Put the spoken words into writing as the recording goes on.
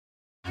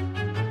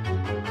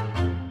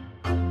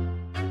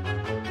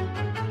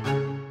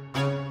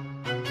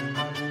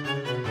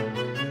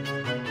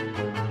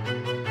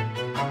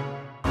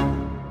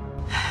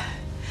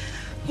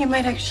He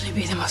might actually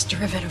be the most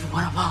derivative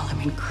one of all. I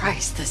mean,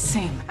 Christ, the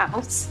same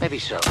house. Maybe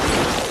so.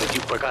 But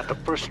you forgot the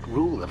first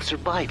rule of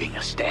surviving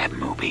a stab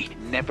movie.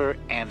 Never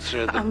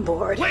answer the... I'm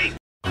bored. Wait!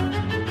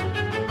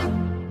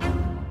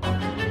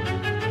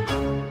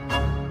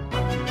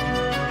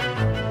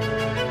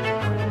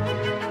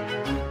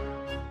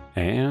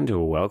 And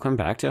welcome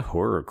back to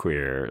Horror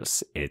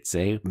Queers. It's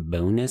a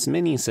bonus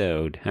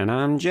mini-sode, and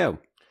I'm Joe.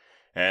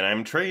 And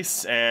I'm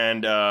Trace,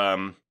 and,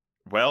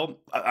 well,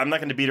 I'm not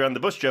going to beat around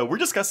the bush, Joe. We're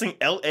discussing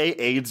L.A.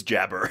 AIDS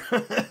jabber.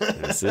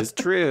 This is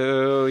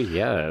true,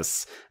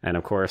 yes. And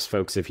of course,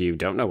 folks, if you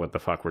don't know what the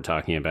fuck we're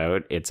talking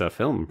about, it's a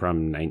film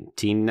from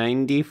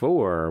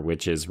 1994,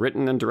 which is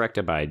written and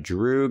directed by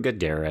Drew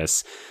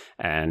Gadaris.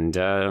 And,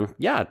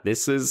 yeah,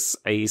 this is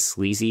a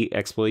sleazy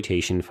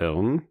exploitation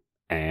film.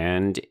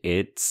 And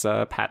it's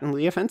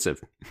patently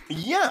offensive.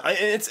 Yeah,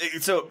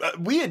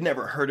 we had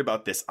never heard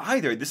about this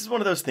either. This is one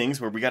of those things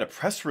where we got a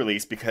press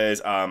release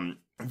because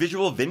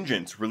Visual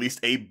Vengeance released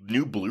a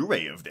new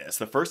Blu-ray of this.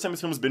 The first time this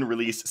film has been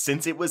released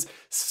since it was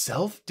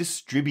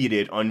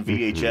self-distributed on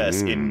VHS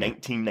in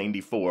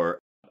 1994.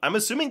 I'm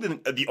assuming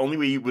that the only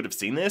way you would have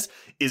seen this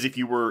is if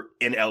you were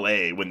in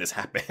LA when this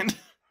happened.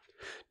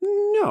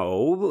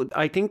 No,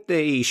 I think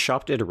they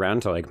shopped it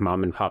around to like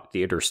mom and pop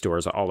theater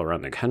stores all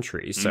around the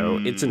country. So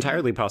it's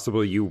entirely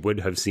possible you would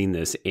have seen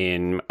this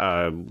in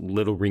a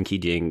little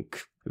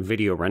rinky-dink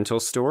video rental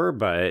store.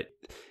 But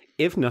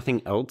if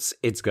nothing else,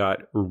 it's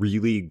got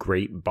really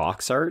great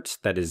box art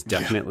that is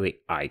definitely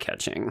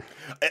eye-catching.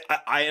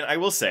 I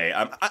will say,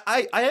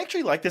 I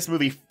actually like this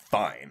movie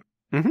fine.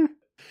 Mm-hmm.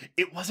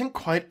 It wasn't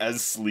quite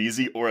as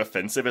sleazy or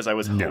offensive as I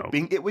was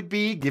hoping it would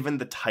be, given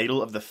the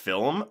title of the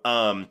film.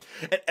 And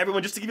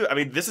everyone, just to give you, I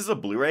mean, this is a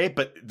Blu-ray,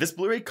 but this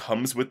Blu-ray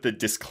comes with the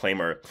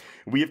disclaimer.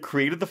 We have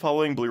created the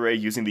following Blu-ray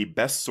using the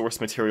best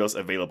source materials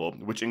available,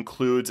 which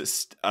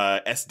includes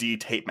SD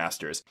tape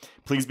masters.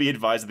 Please be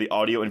advised that the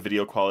audio and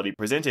video quality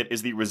presented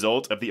is the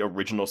result of the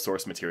original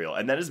source material.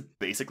 And that is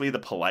basically the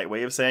polite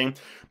way of saying,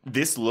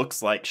 this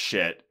looks like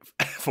shit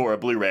for a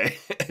Blu-ray.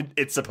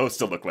 It's supposed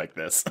to look like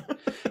this.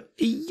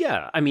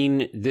 Yeah, I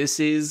mean, this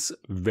is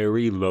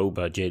very low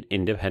budget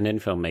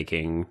independent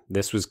filmmaking.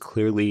 This was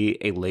clearly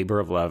a labor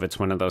of love. It's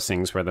one of those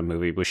things where the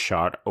movie was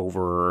shot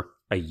over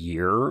a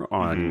year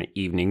on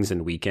evenings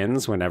and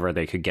weekends, whenever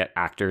they could get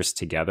actors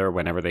together,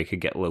 whenever they could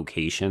get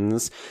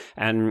locations.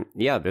 And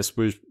yeah, this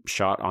was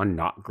shot on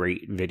not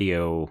great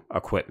video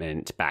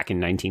equipment back in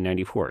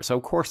 1994. So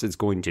of course it's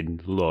going to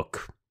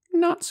look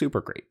not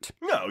super great.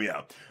 No,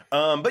 yeah.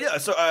 But yeah,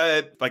 so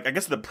I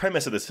guess the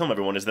premise of this film,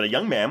 everyone, is that a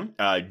young man,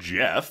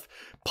 Jeff,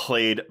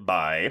 played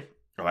by,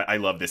 I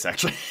love this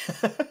actually,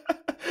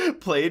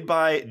 played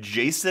by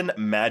Jason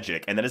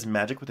Magic, and that is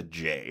Magic with a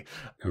J.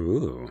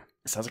 Ooh.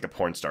 It sounds like a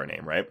porn star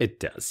name, right?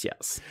 It does,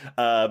 yes.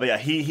 But yeah,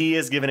 he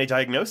is given a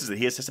diagnosis that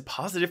he has tested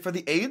positive for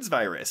the AIDS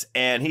virus,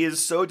 and he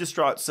is so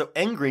distraught, so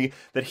angry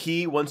that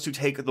he wants to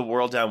take the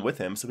world down with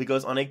him. So he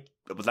goes on it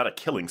was not a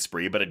killing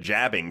spree, but a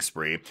jabbing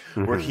spree,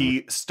 where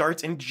he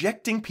starts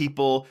injecting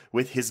people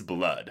with his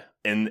blood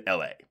in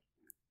LA.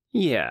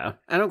 Yeah.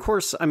 And of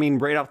course, I mean,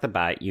 right off the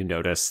bat, you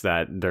notice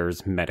that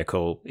there's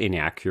medical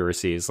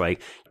inaccuracies.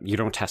 Like, you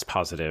don't test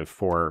positive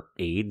for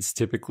AIDS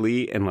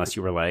typically unless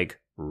you were like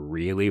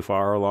really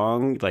far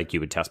along. Like, you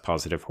would test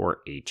positive for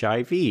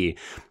HIV.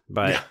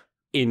 But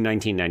in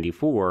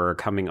 1994,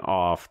 coming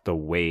off the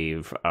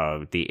wave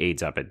of the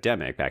AIDS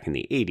epidemic back in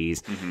the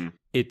 80s,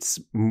 it's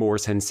more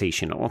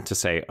sensational to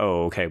say,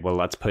 oh, okay, well,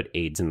 let's put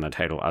AIDS in the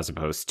title as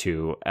opposed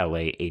to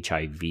LA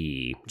HIV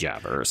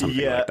jabber or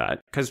something like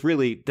that. Because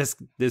really, this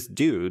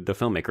dude, the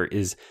filmmaker,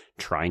 is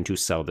trying to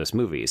sell this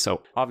movie.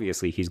 So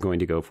obviously, he's going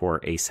to go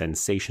for a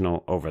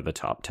sensational,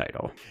 over-the-top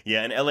title.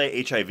 Yeah, and LA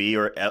HIV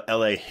or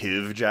LA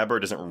HIV jabber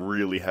doesn't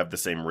really have the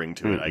same ring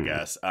to it, I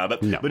guess.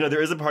 But no,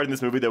 there is a part in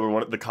this movie that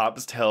where the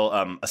cops tell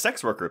a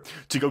sex worker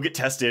to go get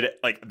tested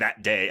like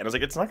that day. And I was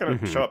like, it's not going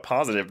to show up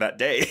positive that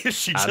day.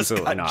 She just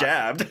got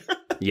jabbed.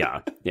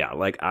 Yeah.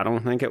 Like, I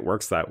don't think it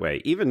works that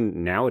way.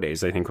 Even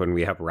nowadays, I think when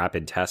we have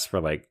rapid tests for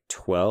like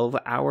 12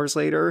 hours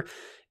later,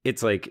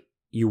 it's like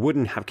you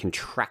wouldn't have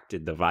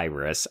contracted the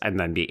virus and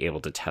then be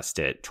able to test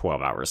it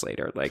 12 hours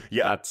later. Like,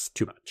 that's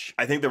too much.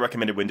 I think the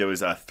recommended window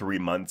is 3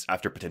 months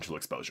after potential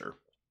exposure.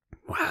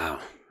 Wow.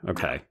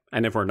 Okay.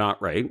 And if we're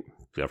not right,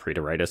 feel free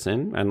to write us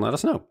in and let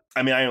us know.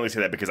 I mean, I only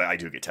say that because I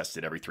do get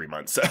tested every 3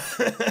 months. So.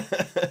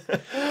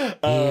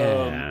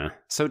 Yeah.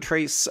 So,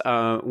 Trace,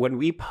 when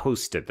we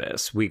posted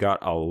this, we got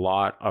a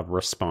lot of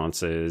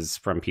responses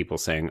from people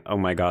saying, oh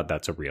my God,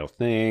 that's a real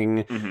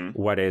thing.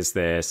 What is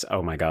this?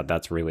 Oh my God,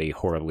 that's really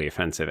horribly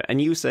offensive.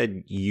 And you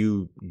said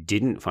you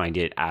didn't find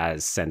it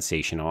as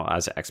sensational,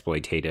 as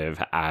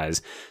exploitative,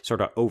 as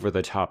sort of over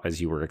the top as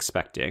you were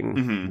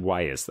expecting.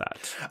 Why is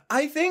that?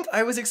 I think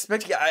I was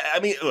expecting, I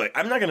mean, look,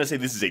 I'm not going to say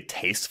this is a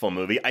tasteful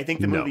movie. I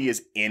think the movie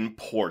is in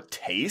poor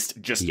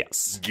taste,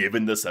 just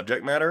given the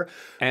subject matter.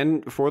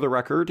 And for the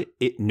record,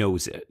 it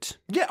knows it.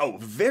 Yeah, oh,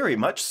 very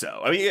much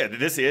so. I mean, yeah,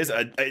 this is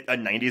a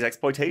 90s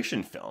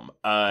exploitation film.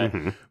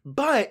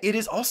 But it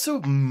is also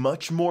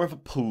much more of a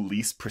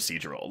police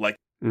procedural. Like,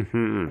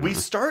 We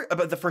start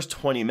about the first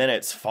 20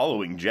 minutes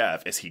following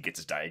Jeff as he gets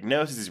his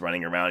diagnosis. He's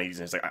running around. He's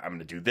like, I'm going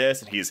to do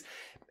this. And he's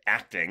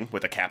acting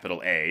with a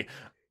capital A.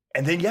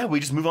 And then, yeah, we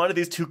just move on to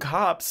these two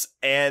cops,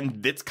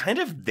 and it's kind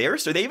of their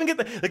story. They even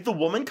get the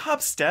woman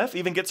cop, Steph,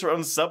 even gets her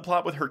own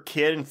subplot with her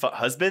kid and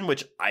husband,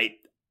 which I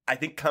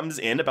think comes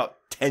in about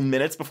 10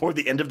 minutes before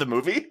the end of the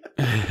movie.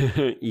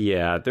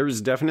 Yeah,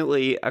 there's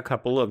definitely a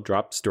couple of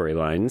dropped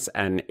storylines,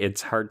 and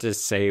it's hard to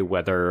say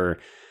whether...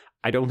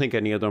 I don't think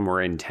any of them were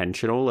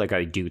intentional. Like,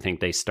 I do think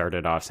they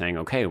started off saying,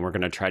 okay, we're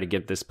going to try to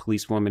give this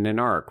policewoman an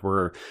arc.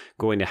 We're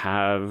going to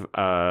have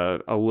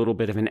a little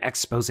bit of an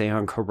expose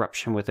on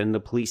corruption within the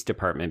police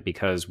department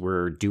because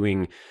we're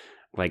doing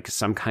like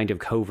some kind of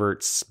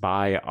covert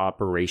spy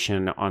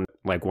operation on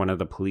like one of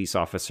the police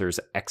officers'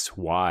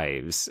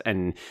 ex-wives.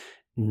 And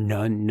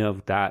none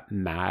of that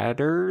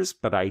matters,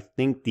 but I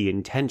think the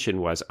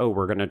intention was,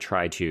 we're going to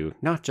try to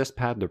not just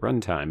pad the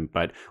runtime,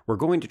 but we're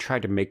going to try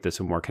to make this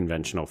a more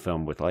conventional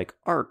film with like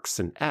arcs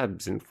and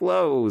ebbs and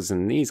flows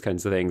and these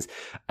kinds of things.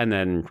 And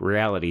then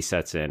reality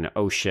sets in.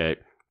 Oh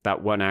shit,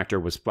 that one actor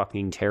was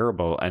fucking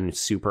terrible and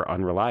super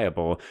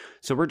unreliable.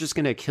 So we're just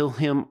going to kill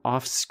him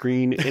off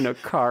screen in a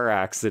car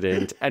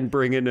accident and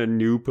bring in a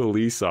new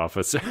police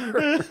officer.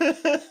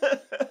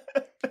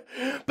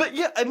 But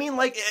yeah, I mean,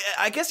 like,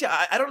 I guess,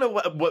 yeah, I don't know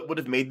what would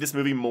have made this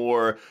movie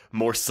more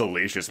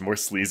salacious, more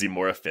sleazy,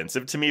 more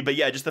offensive to me. But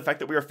yeah, just the fact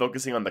that we were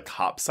focusing on the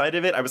cop side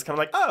of it, I was kind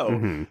of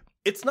like,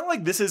 it's not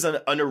like this is an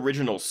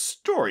unoriginal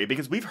story,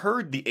 because we've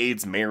heard the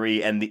AIDS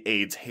Mary and the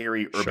AIDS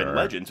Harry urban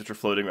legends, which were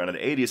floating around in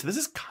the 80s. So this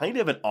is kind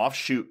of an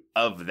offshoot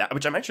of that,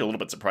 which I'm actually a little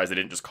bit surprised they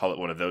didn't just call it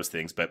one of those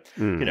things. But,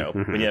 you know,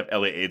 when you have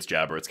LA AIDS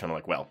Jabber, it's kind of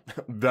like, well,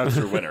 that's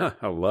your winner.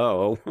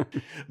 Hello.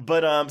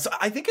 But so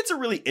I think it's a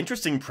really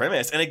interesting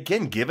premise. And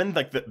again, given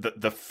like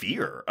the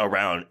fear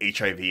around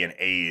HIV and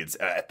AIDS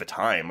at the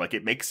time, like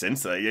it makes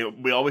sense.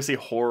 We always say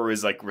horror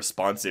is like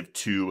responsive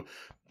to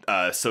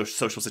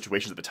social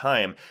situations at the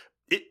time.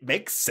 It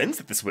makes sense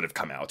that this would have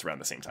come out around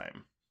the same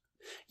time.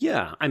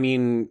 Yeah, I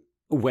mean,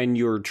 when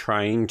you're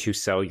trying to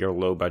sell your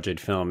low-budget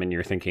film and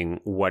you're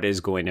thinking, what is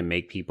going to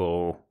make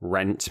people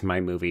rent my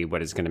movie?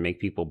 What is going to make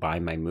people buy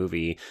my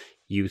movie?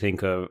 You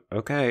think of,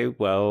 okay,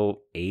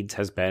 well, AIDS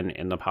has been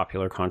in the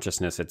popular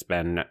consciousness. It's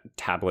been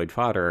tabloid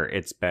fodder.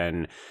 It's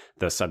been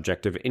the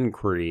subject of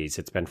inquiries.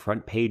 It's been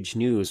front page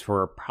news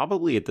for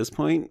probably at this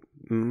point,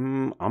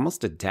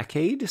 almost a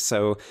decade.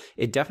 So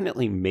it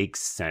definitely makes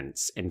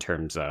sense in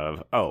terms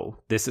of,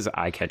 this is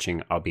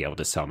eye-catching. I'll be able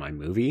to sell my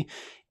movie.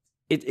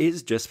 It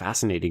is just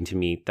fascinating to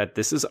me that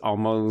this is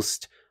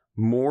almost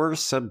more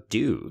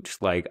subdued.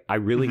 Like, I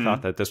really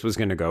thought that this was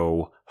going to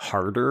go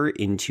harder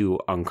into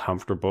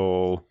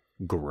uncomfortable,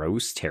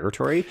 gross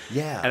territory.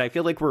 Yeah. And I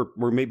feel like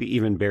we're maybe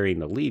even burying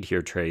the lead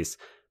here, Trace.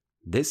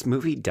 This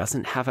movie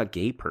doesn't have a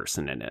gay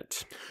person in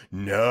it.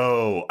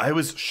 No, I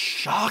was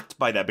shocked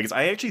by that, because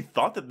I actually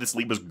thought that this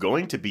lead was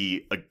going to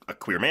be a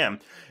queer man.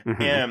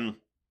 And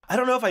I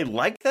don't know if I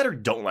like that or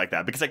don't like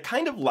that, because I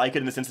kind of like it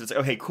in the sense that it's,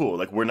 okay, cool.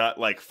 Like, we're not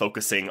like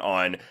focusing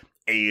on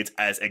AIDS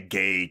as a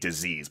gay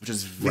disease, which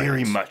is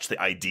very much the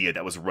idea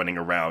that was running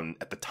around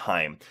at the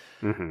time.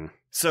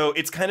 So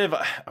it's kind of,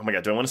 oh my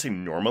God, do I want to say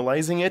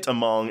normalizing it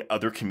among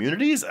other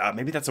communities?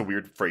 Maybe that's a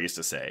weird phrase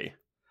to say.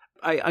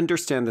 I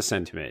understand the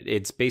sentiment.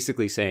 It's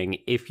basically saying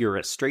if you're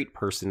a straight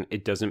person,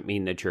 it doesn't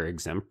mean that you're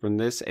exempt from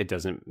this. It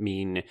doesn't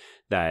mean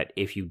that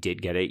if you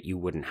did get it, you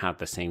wouldn't have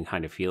the same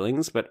kind of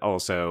feelings. But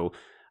also,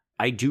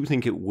 I do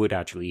think it would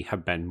actually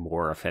have been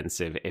more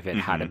offensive if it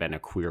had been a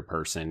queer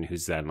person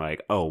who's then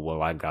like, oh,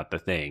 well, I've got the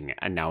thing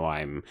and now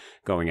I'm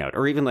going out.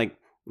 Or even like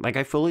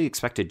I fully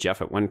expected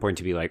Jeff at one point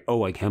to be like,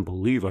 oh, I can't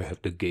believe I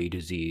have the gay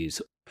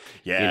disease.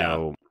 Yeah. You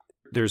know,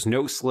 there's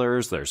no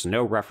slurs, there's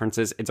no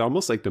references. It's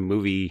almost like the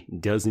movie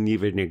doesn't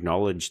even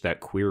acknowledge that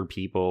queer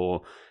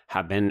people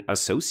have been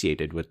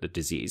associated with the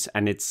disease.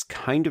 And it's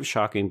kind of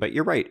shocking, but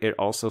you're right. It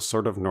also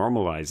sort of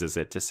normalizes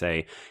it to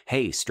say,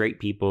 hey, straight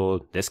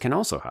people, this can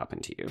also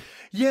happen to you.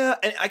 Yeah,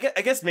 and I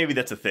guess maybe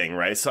that's a thing,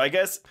 right? So I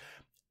guess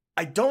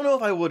I don't know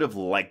if I would have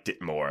liked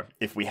it more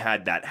if we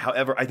had that.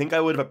 However, I think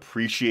I would have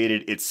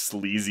appreciated its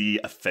sleazy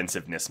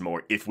offensiveness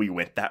more if we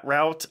went that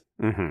route.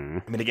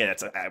 I mean, again,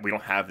 we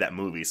don't have that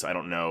movie, so I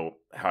don't know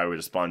how I would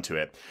respond to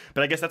it.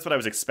 But I guess that's what I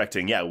was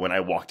expecting, when I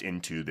walked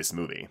into this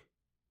movie.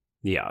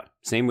 Yeah,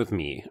 same with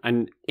me.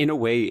 And in a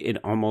way, it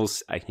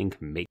almost, I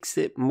think, makes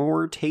it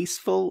more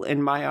tasteful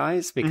in my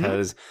eyes,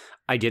 because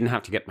I didn't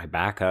have to get my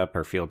back up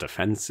or feel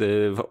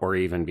defensive or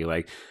even be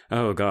like,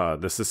 oh,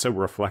 God, this is so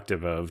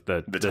reflective of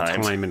the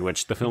time in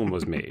which the film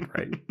was made,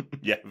 right?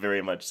 Yeah,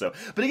 very much so.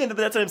 But again,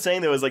 that's what I'm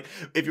saying, though, is like,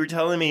 if you're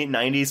telling me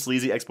 90s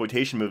sleazy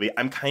exploitation movie,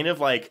 I'm kind of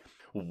like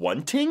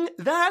wanting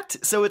that.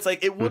 So it's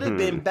like, it would have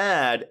been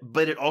bad,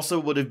 but it also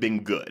would have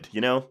been good, you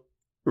know?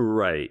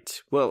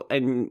 Right. Well,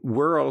 and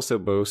we're also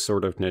both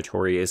sort of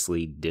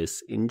notoriously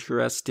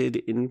disinterested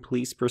in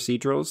police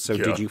procedurals. So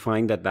did you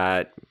find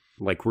that,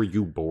 like, were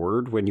you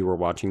bored when you were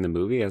watching the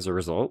movie as a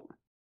result?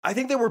 I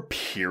think there were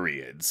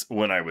periods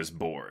when I was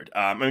bored.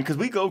 I mean, because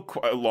we go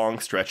long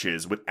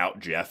stretches without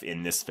Jeff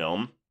in this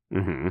film.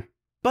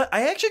 But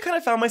I actually kind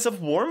of found myself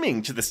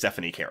warming to the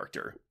Stephanie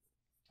character.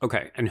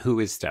 Okay, and who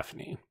is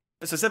Stephanie?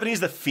 So Stephanie is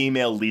the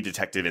female lead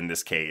detective in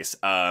this case.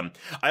 I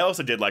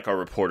also did like our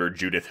reporter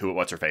Judith,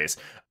 what's her face.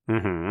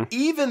 Mm-hmm.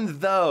 Even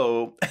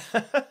though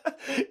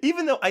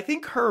I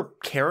think her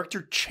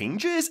character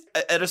changes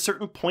at a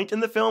certain point in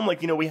the film.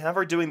 Like, we have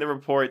her doing the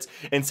reports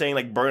and saying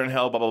like burn in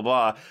hell, blah, blah,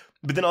 blah.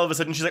 But then all of a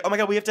sudden she's like, oh my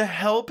God, we have to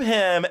help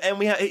him. And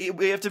we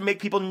have to make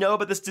people know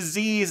about this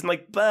disease. And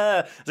like, blah.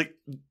 It's like,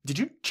 did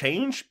you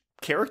change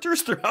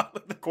characters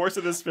throughout the course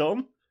of this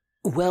film?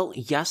 Well,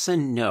 yes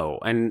and no.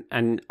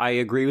 And I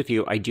agree with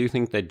you. I do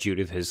think that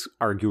Judith is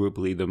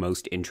arguably the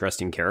most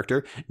interesting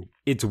character.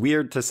 It's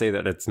weird to say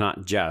that it's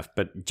not Jeff,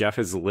 but Jeff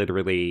is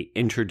literally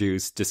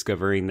introduced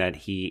discovering that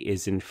he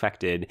is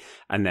infected,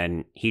 and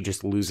then he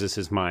just loses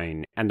his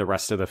mind. And the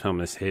rest of the film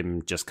is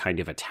him just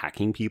kind of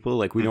attacking people.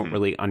 Like, we don't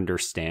really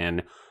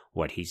understand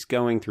what he's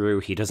going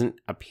through. He doesn't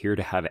appear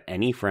to have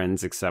any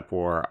friends except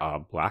for a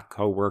black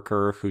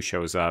coworker who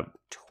shows up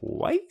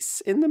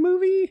twice in the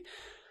movie.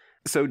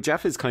 So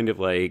Jeff is kind of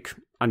like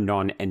a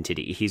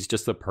non-entity. He's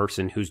just the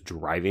person who's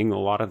driving a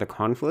lot of the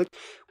conflict,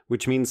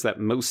 which means that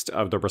most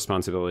of the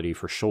responsibility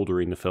for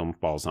shouldering the film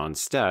falls on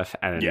Steph,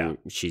 and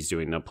she's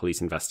doing the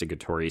police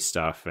investigatory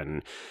stuff,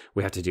 and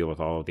we have to deal with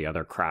all of the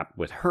other crap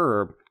with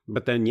her.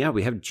 But then,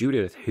 we have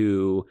Judith,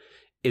 who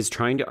is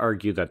trying to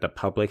argue that the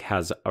public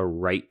has a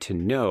right to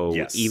know,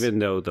 even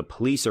though the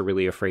police are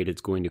really afraid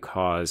it's going to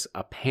cause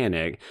a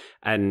panic.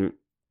 And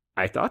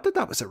I thought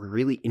that was a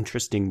really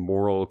interesting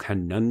moral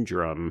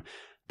conundrum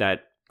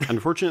that,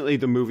 unfortunately,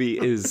 the movie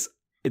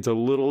it's a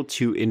little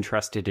too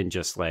interested in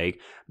just like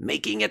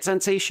making it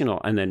sensational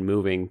and then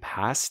moving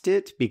past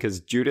it, because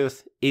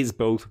Judith is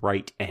both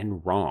right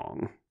and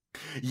wrong.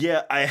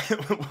 Yeah,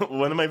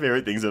 one of my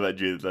favorite things about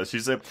Judith, she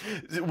said,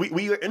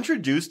 we are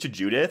introduced to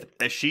Judith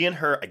as she and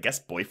her, I guess,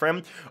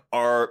 boyfriend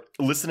are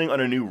listening on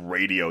a new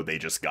radio they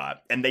just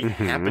got. And they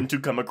happen to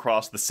come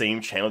across the same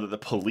channel that the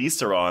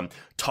police are on,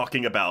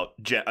 talking about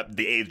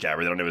the AIDS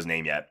jabber. They don't know his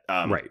name yet.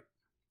 Right.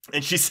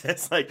 And she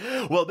says, like,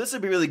 well, this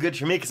would be really good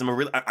for me because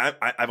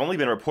I've only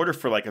been a reporter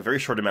for like a very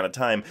short amount of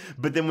time.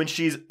 But then when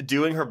she's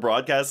doing her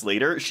broadcast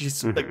later,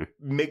 she's like,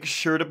 makes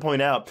sure to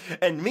point out,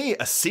 and me,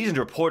 a seasoned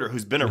reporter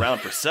who's been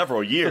around for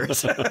several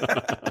years.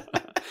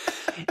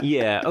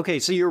 Yeah. Okay.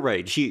 So you're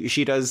right.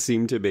 She does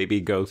seem to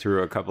maybe go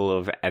through a couple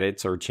of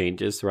edits or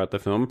changes throughout the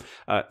film.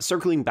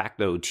 Circling back,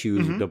 though,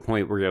 to the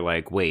point where you're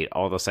like, wait,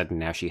 all of a sudden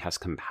now she has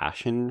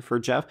compassion for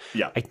Jeff.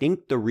 Yeah. I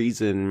think the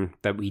reason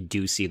that we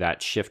do see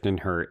that shift in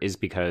her is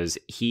because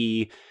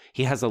he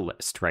has a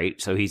list, right?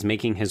 So he's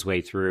making his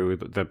way through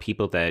the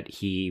people that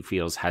he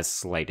feels has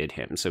slighted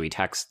him. So he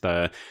texts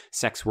the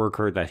sex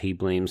worker that he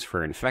blames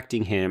for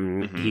infecting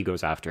him. He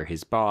goes after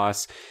his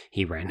boss.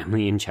 He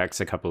randomly injects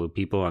a couple of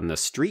people on the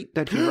street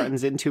that he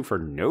runs into for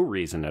no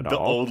reason at all. The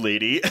old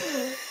lady.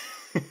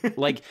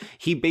 Like,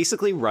 he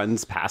basically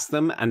runs past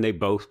them and they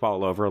both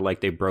fall over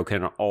like they've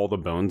broken all the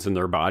bones in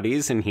their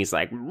bodies, and he's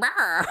like,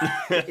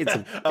 it's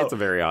a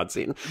very odd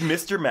scene.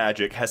 Mr.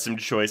 Magic has some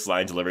choice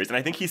line deliveries, and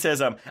I think he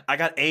says, I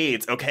got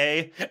AIDS,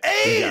 okay?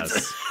 AIDS!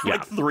 Yes.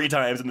 Like 3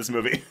 times in this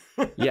movie.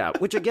 Yeah,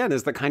 which again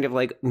is the kind of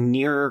like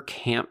near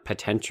camp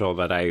potential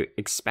that I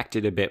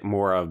expected a bit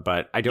more of,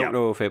 but I don't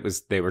know if it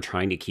was they were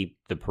trying to keep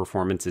the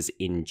performances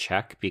in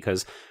check,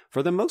 because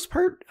for the most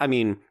part, I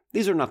mean,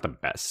 these are not the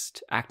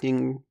best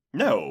acting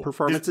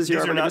performances these you're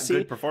ever are going to not see.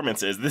 good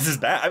performances. This is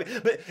bad.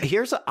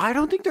 I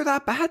don't think they're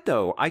that bad,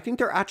 though. I think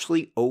they're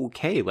actually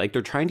okay. Like,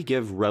 they're trying to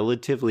give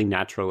relatively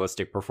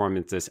naturalistic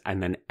performances,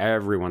 and then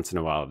every once in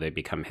a while they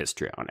become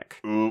histrionic.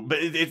 Ooh, but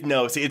it's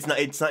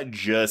not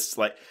just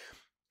like.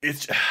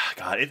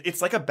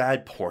 It's like a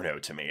bad porno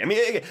to me. I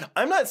mean,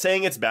 I'm not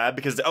saying it's bad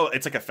because,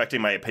 it's like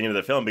affecting my opinion of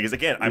the film, because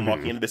again, I'm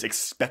walking into this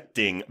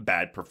expecting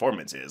bad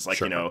performances.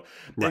 Like, and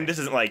this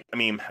isn't like, I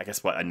mean, I guess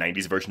a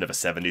 90s version of a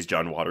 70s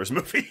John Waters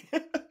movie.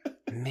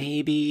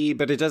 Maybe,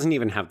 but it doesn't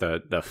even have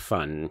the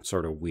fun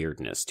sort of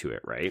weirdness to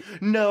it, right?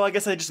 No, I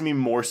guess I just mean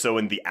more so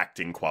in the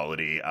acting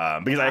quality,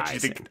 because I actually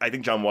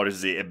think John Waters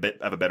is a bit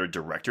of a better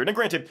director. And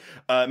granted,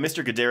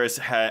 Mr. Gadaris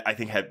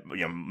had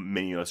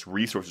many less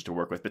resources to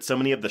work with, but so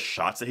many of the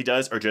shots that he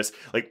does are just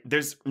like,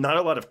 there's not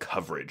a lot of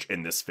coverage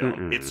in this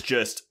film. It's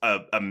just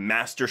a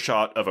master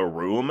shot of a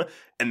room,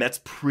 and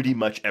that's pretty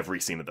much every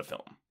scene of the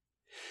film.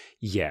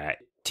 Yeah.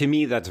 To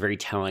me, that's very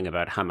telling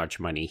about how much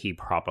money he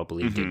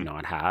probably did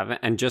not have.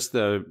 And just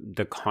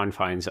the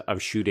confines of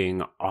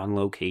shooting on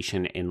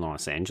location in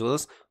Los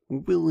Angeles,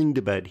 willing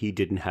to bet he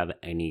didn't have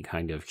any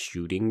kind of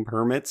shooting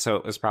permit. So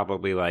it was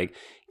probably like,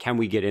 can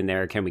we get in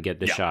there? Can we get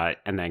the shot?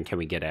 And then can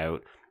we get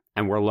out?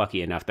 And we're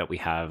lucky enough that we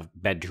have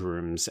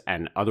bedrooms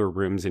and other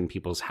rooms in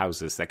people's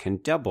houses that can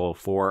double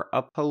for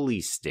a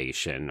police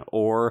station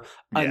or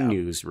a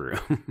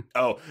newsroom.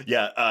 Oh,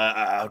 yeah.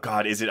 Oh,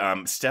 God. Is it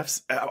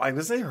Steph's? I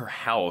was in her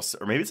house,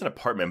 or maybe it's an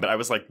apartment, but I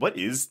was like, what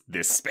is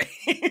this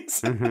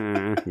space?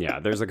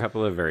 Yeah, there's a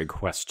couple of very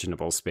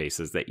questionable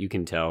spaces that you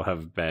can tell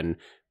have been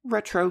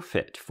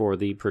retrofit for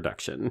the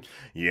production.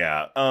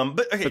 Yeah.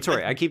 But okay. But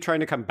sorry, I keep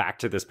trying to come back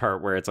to this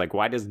part where it's like,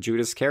 why does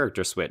Judith's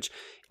character switch?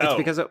 It's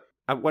because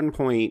at one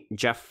point,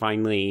 Jeff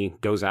finally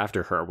goes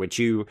after her, which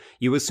you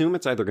assume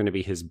it's either going to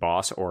be his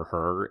boss or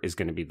her is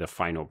going to be the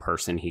final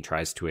person he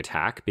tries to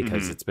attack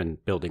because it's been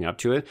building up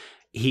to it.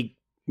 He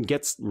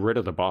gets rid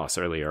of the boss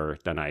earlier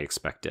than I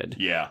expected.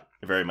 Yeah,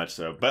 very much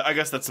so. But I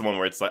guess that's the one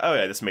where it's like, oh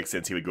yeah, this makes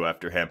sense. He would go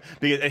after him.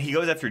 And he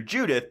goes after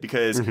Judith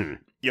because, you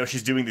know,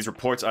 she's doing these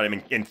reports on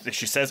him. And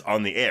she says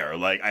on the air,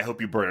 like, I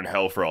hope you burn in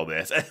hell for all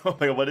this. And oh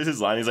my God, what is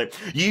his line? He's like,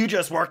 you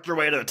just worked your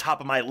way to the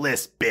top of my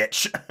list,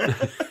 bitch.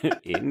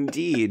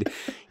 Indeed.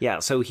 Yeah,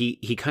 so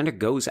he kind of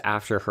goes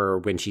after her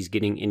when she's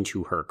getting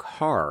into her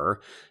car.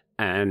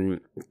 And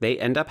they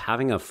end up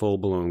having a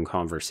full-blown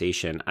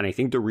conversation. And I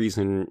think the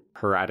reason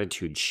her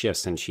attitude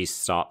shifts and she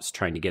stops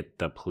trying to get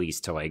the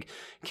police to, like,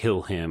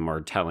 kill him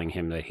or telling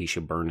him that he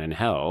should burn in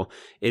hell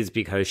is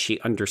because she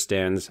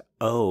understands,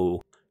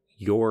 oh,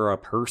 you're a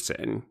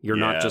person. You're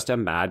not just a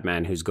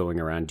madman who's going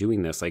around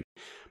doing this. Like,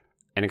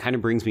 and it kind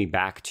of brings me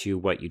back to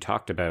what you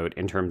talked about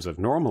in terms of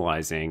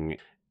normalizing.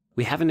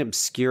 We have an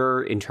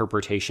obscure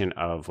interpretation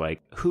of, like,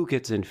 who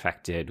gets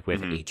infected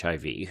with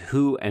HIV,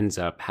 who ends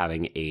up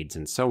having AIDS,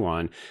 and so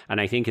on.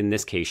 And I think in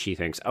this case, she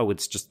thinks, oh,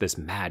 it's just this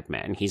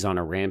madman. He's on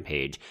a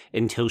rampage,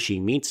 until she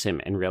meets him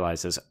and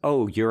realizes,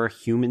 oh, you're a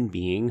human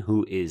being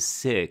who is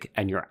sick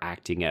and you're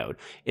acting out.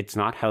 It's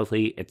not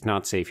healthy. It's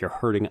not safe. You're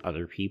hurting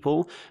other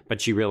people.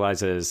 But she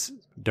realizes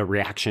the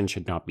reaction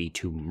should not be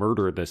to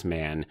murder this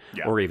man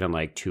or even,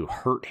 like, to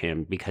hurt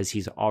him because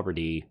he's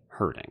already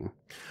hurting.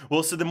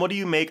 Well, so then what do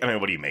you make? I mean,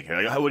 what do you make?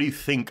 Like, what do you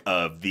think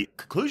of the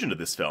conclusion of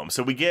this film?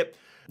 So we get,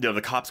 you know,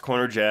 the cops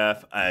corner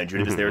Jeff, and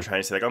Judith is there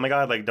trying to say, like, oh my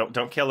God, like,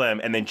 don't kill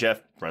him. And then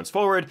Jeff runs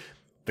forward.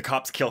 The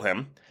cops kill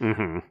him.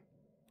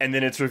 And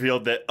then it's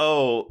revealed that,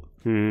 oh,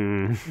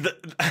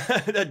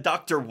 the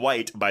Dr.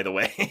 White, by the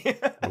way,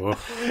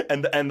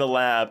 and the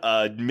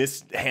lab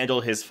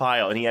mishandled his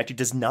file, and he actually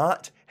does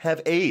not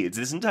have AIDS.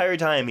 This entire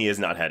time, he has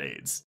not had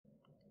AIDS.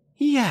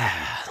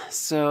 Yeah,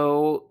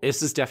 so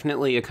this is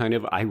definitely a kind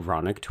of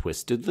ironic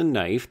twist of the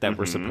knife that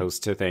we're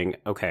supposed to think,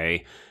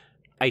 okay,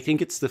 I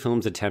think it's the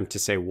film's attempt to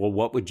say, well,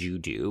 what would you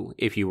do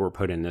if you were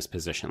put in this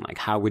position? Like,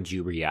 how would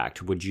you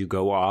react? Would you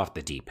go off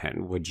the deep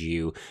end? Would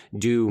you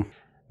do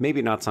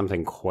maybe not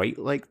something quite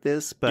like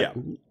this, but,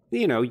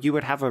 you know, you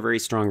would have a very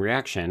strong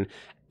reaction.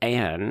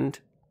 And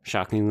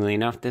shockingly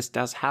enough, this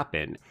does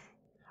happen.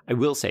 I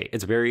will say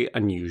it's very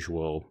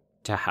unusual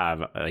to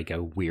have, like,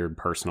 a weird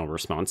personal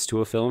response to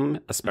a film,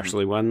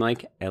 especially one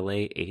like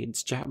LA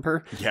AIDS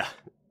Jabber. Yeah.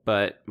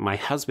 But my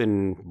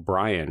husband,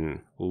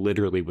 Brian,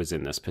 literally was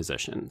in this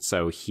position.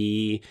 So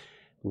he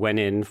went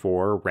in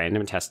for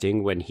random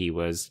testing when he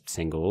was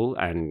single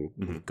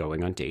and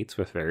going on dates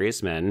with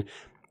various men.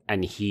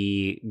 And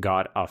he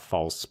got a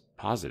false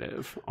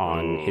positive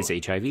on his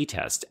HIV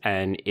test.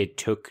 And it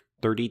took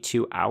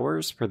 32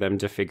 hours for them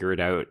to figure it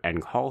out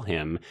and call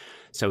him.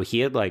 So he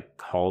had, like,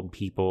 called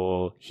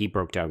people. He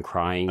broke down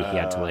crying. He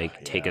had to,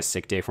 like, take a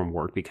sick day from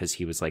work because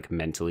he was, like,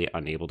 mentally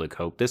unable to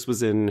cope. This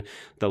was in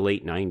the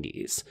late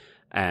 90s.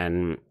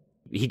 And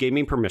he gave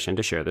me permission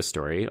to share this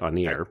story on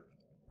the air.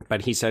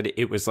 But he said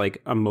it was,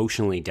 like,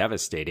 emotionally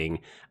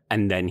devastating.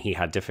 And then he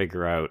had to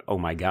figure out, oh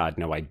my God,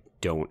 no, I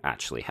don't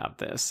actually have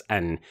this.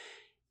 And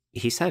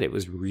he said it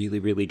was really,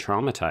 really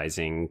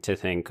traumatizing to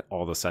think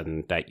all of a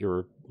sudden that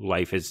your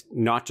life is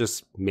not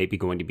just maybe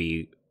going to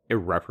be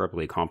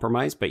irreparably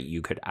compromised, but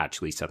you could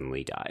actually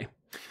suddenly die.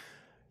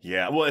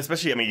 Yeah, well,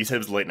 especially, I mean, you said it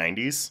was the late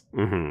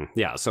 90s?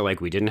 Yeah, so, like,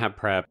 we didn't have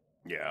PrEP.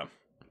 Yeah.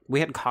 We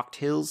had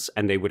cocktails,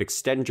 and they would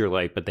extend your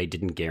life, but they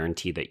didn't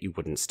guarantee that you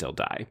wouldn't still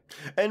die.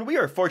 And we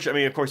are fortunate. I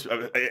mean, of course,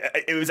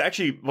 it was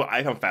actually, what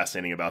I found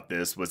fascinating about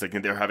this was, like,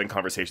 they're having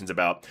conversations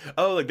about,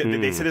 oh, like,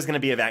 they said there's going to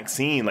be a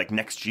vaccine, like,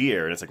 next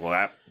year. And it's like, well,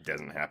 that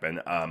doesn't happen.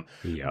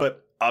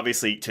 But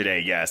obviously today,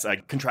 yes,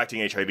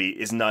 contracting HIV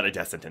is not a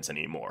death sentence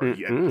anymore.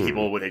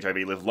 People with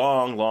HIV live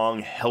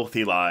long,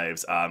 healthy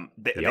lives.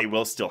 They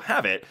will still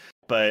have it,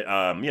 but,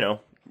 you know,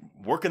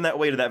 working that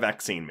way to that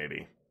vaccine,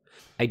 maybe.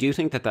 I do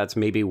think that that's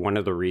maybe one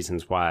of the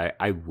reasons why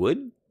I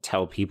would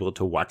tell people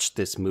to watch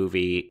this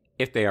movie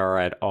if they are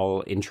at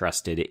all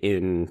interested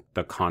in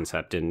the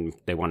concept and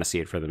they want to see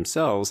it for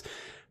themselves.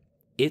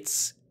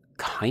 It's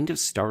kind of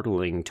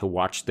startling to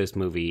watch this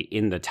movie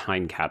in the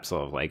time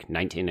capsule of, like,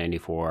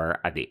 1994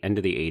 at the end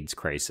of the AIDS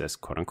crisis,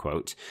 quote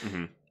unquote,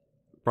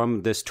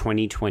 from this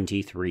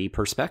 2023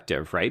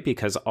 perspective, right?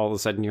 Because all of a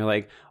sudden you're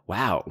like,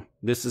 wow,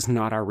 this is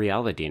not our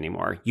reality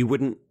anymore. You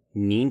wouldn't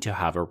need to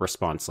have a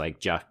response like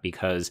Jeff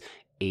because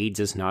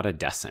AIDS is not a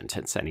death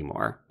sentence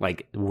anymore.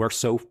 Like, we're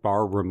so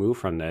far removed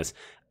from this,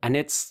 and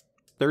it's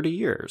 30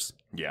 years.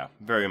 Yeah,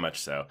 very much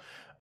so.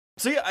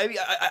 So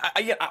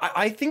yeah,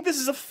 I think this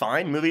is a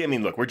fine movie. I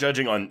mean, look, we're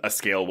judging on a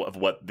scale of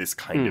what this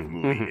kind of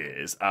movie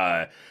is.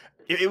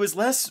 It was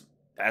less,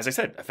 as I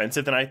said,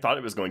 offensive than I thought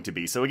it was going to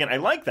be. So again, I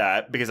like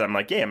that because I'm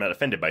like, yeah, I'm not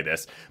offended by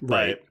this.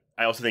 Right. But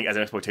I also think as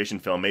an exploitation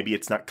film, maybe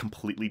it's not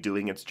completely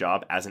doing its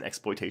job as an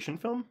exploitation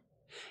film.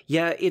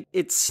 Yeah,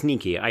 it's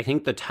sneaky. I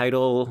think the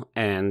title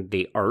and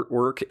the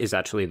artwork is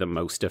actually the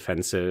most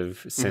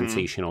offensive,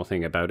 sensational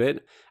thing about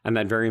it. And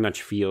that very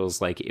much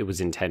feels like it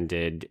was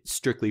intended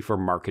strictly for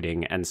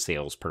marketing and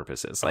sales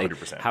purposes. Like,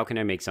 100%. How can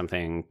I make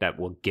something that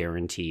will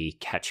guarantee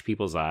catch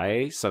people's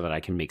eye so that I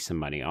can make some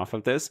money off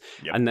of this?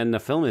 Yep. And then the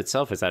film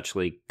itself is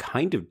actually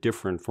kind of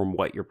different from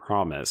what you're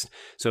promised.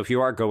 So if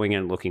you are going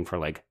in looking for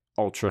like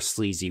ultra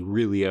sleazy,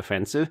 really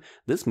offensive,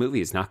 this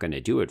movie is not going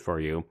to do it for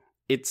you.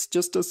 It's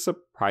just a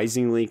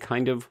surprisingly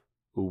kind of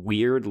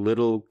weird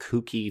little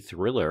kooky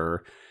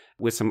thriller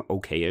with some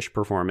okay-ish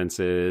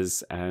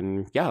performances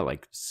and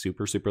like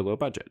super, super low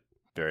budget.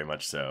 Very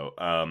much so.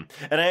 And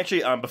I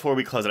actually, before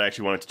we close it, I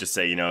actually wanted to just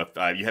say,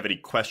 if you have any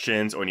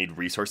questions or need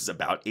resources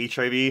about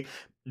HIV,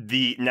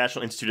 the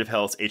National Institute of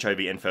Health's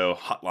HIV info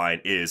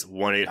hotline is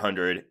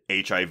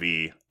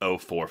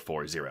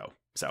 1-800-HIV-0440.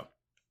 So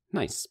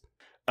nice.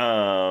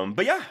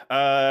 But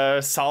yeah,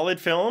 solid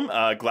film.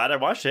 Glad I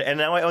watched it, and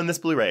now I own this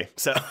Blu-ray.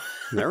 So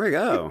there we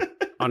go.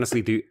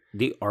 Honestly,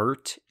 the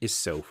art is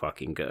so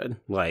fucking good.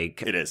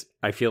 Like, it is.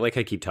 I feel like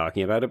I keep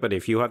talking about it, but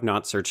if you have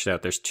not searched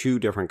out, there's two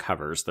different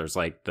covers. There's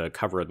like the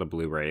cover of the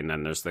Blu-ray, and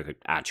then there's the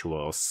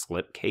actual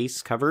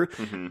slipcase cover,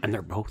 and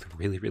they're both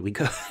really, really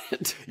good.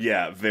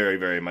 Yeah, very,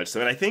 very much so.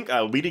 And I think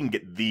we didn't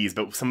get these,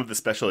 but some of the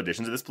special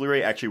editions of this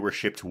Blu-ray actually were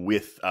shipped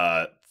with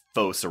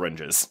faux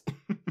syringes.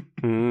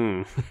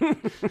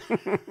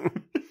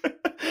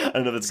 I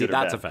don't know if that's good or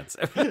that's bad.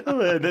 offensive.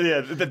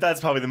 Yeah,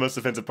 that's probably the most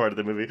offensive part of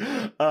the movie.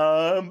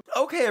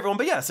 Okay, everyone,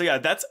 but yeah, so yeah,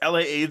 that's LA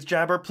AIDS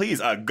Jabber.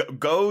 Please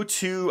go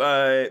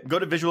to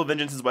Visual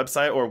Vengeance's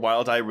website or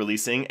Wild Eye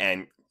Releasing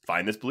and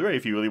find this Blu-ray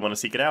if you really want to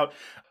seek it out.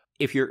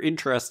 If you're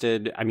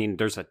interested, I mean,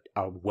 there's a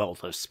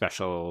wealth of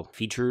special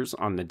features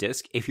on the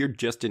disc. If you're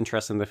just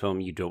interested in the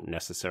film, you don't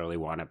necessarily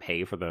want to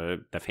pay for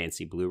the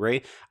fancy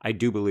Blu-ray. I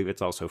do believe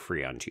it's also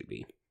free on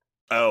Tubi.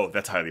 Oh,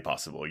 that's highly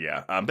possible,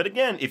 yeah. But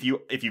again, if you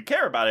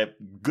care about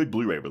it, good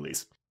Blu-ray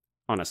release.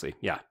 Honestly,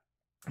 yeah.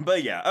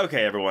 But yeah,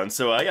 okay, everyone.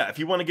 So if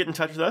you want to get in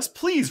touch with us,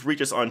 please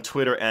reach us on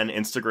Twitter and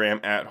Instagram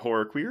at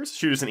HorrorQueers.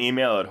 Shoot us an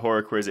email at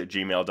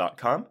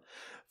horrorqueers@gmail.com.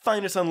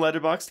 Find us on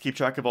Letterboxd to keep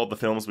track of all the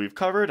films we've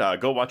covered.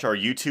 Go watch our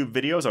YouTube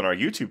videos on our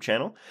YouTube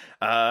channel.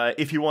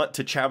 If you want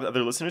to chat with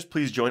other listeners,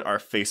 please join our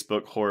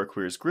Facebook Horror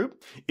Queers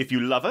group. If you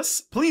love us,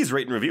 please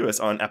rate and review us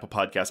on Apple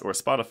Podcasts or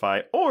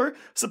Spotify, or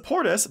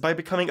support us by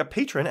becoming a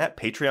patron at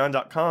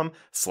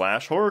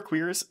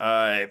patreon.com/horrorqueers.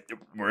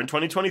 We're in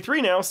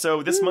 2023 now,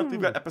 so this month we've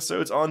got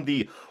episodes on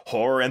the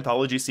horror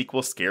anthology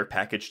sequel Scare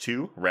Package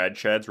 2, Rad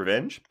Chad's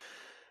Revenge,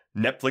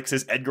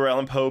 Netflix's Edgar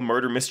Allan Poe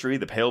murder mystery,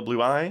 The Pale Blue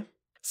Eye,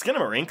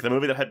 Skinamarink, the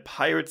movie that had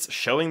pirates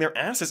showing their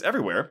asses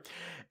everywhere,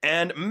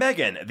 and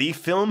Megan, the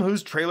film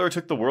whose trailer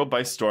took the world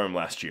by storm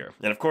last year.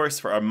 And of course,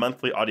 for our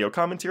monthly audio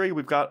commentary,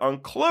 we've got on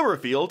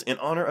Cloverfield in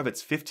honor of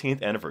its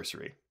 15th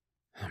anniversary.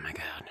 Oh my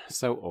god,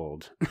 so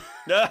old.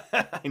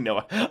 I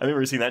know. I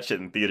remember seeing that shit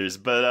in theaters,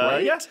 but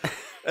right? Yeah.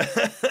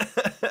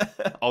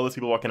 All those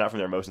people walking out from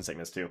their motion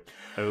sickness, too.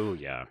 Oh,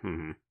 yeah.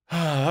 Mm-hmm.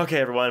 Okay,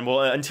 everyone.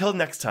 Well, until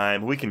next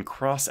time, we can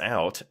cross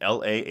out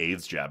LA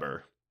AIDS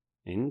Jabber.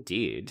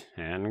 Indeed,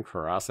 and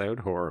cross out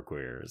Horror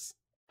Queers.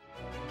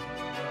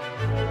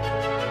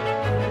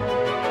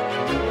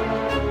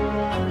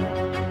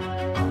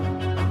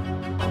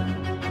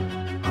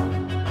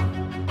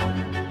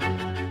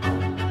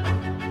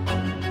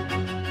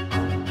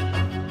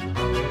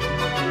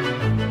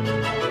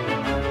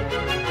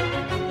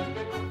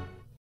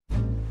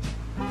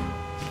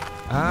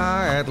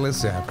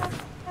 Atlas Avenue,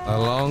 a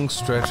long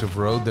stretch of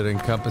road that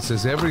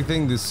encompasses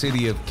everything the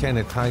city of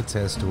Kennett Heights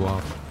has to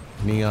offer.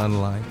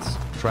 Neon lights,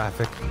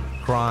 traffic,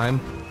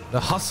 crime, the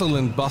hustle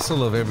and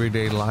bustle of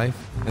everyday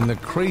life, and the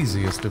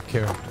craziest of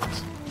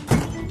characters.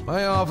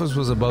 My office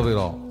was above it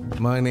all.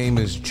 My name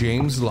is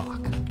James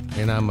Locke,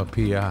 and I'm a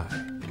PI.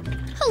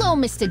 Hello,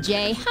 Mr.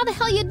 J. How the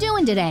hell you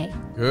doing today?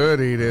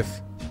 Good,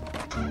 Edith.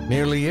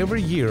 Nearly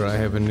every year I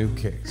have a new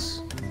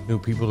case. New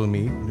people to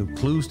meet, new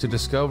clues to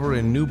discover,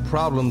 and new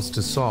problems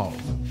to solve.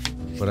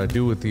 But I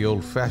do it the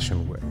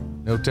old-fashioned way.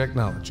 No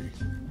technology.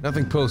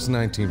 Nothing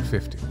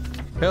post-1950.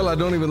 Hell, I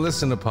don't even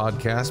listen to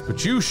podcasts,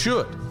 but you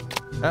should.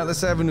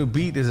 Atlas Avenue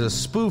Beat is a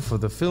spoof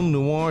of the film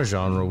noir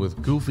genre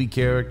with goofy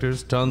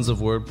characters, tons of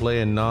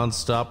wordplay, and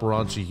non-stop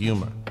raunchy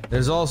humor.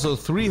 There's also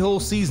 3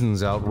 whole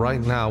seasons out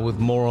right now with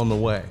more on the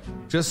way.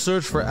 Just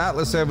search for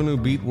Atlas Avenue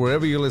Beat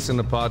wherever you listen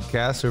to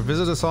podcasts or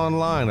visit us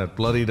online at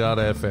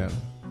bloody.fm.